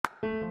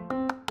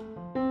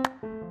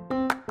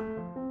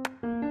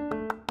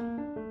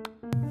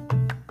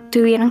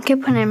Tuvieron que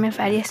ponerme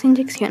varias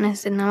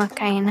inyecciones de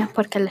novocaína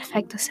porque el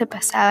efecto se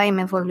pasaba y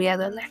me volvía a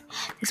doler.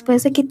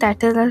 Después de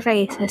quitarte las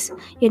raíces,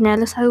 llenar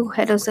los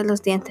agujeros de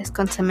los dientes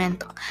con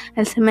cemento.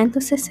 El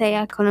cemento se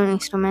sella con un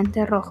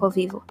instrumento rojo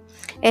vivo.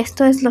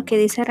 Esto es lo que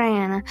dice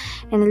Rayana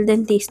en el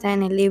dentista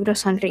en el libro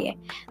Sonrie.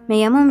 Me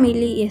llamo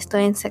Millie y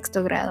estoy en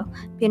 6º grado.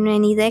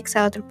 Bienvenidos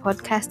a otro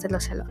podcast de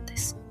los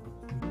elotes.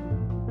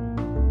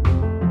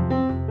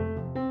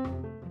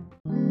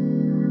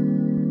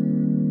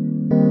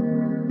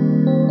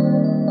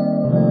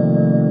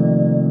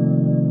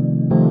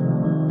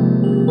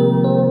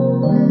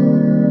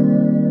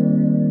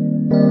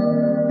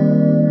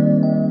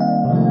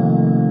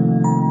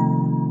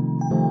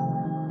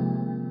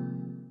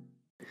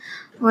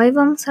 Hoy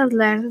vamos a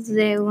hablar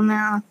de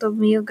una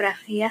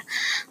autobiografía,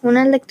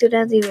 una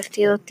lectura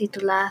divertida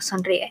titulada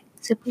Sonrie.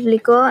 Se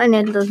publicó en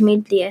el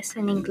 2010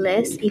 en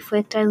inglés y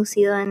fue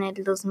traducido en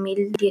el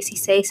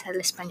 2016 al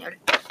español.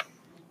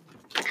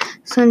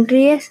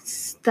 Sonrie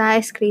está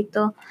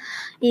escrito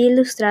e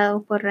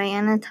ilustrado por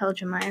Rayana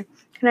Telgemeier.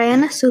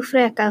 Rayana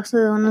sufre a causa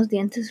de unos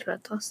dientes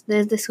rotos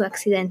desde su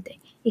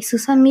accidente y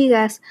sus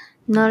amigas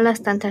no la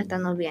están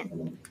tratando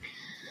bien.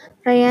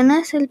 Rayana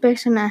es el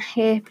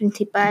personaje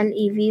principal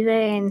y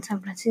vive en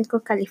San Francisco,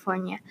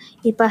 California,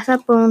 y pasa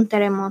por un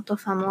terremoto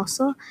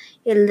famoso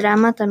y el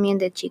drama también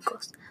de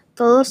chicos,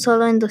 todo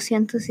solo en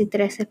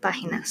 213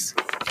 páginas.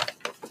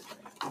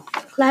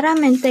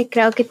 Claramente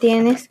creo que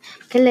tienes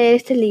que leer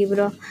este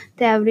libro,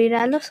 te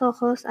abrirá los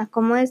ojos a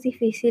cómo es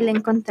difícil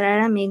encontrar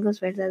amigos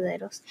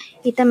verdaderos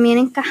y también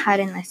encajar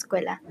en la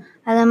escuela.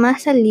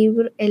 Además el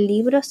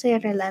libro se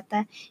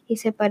relata y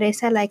se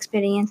parece a la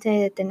experiencia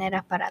de tener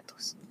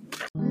aparatos.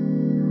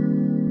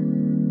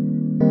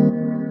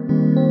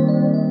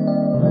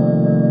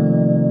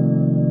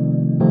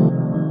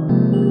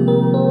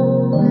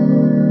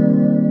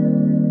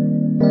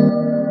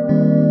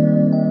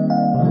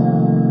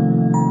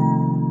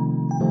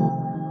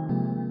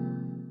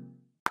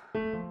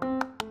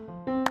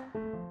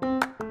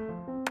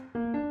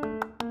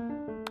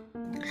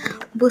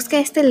 Busca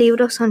este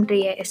libro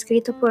Sonrie,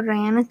 escrito por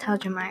Rayana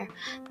Telgemeier.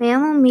 Me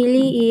llamo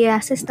Millie y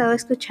has estado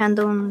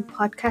escuchando un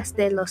podcast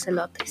de Los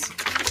Elotes.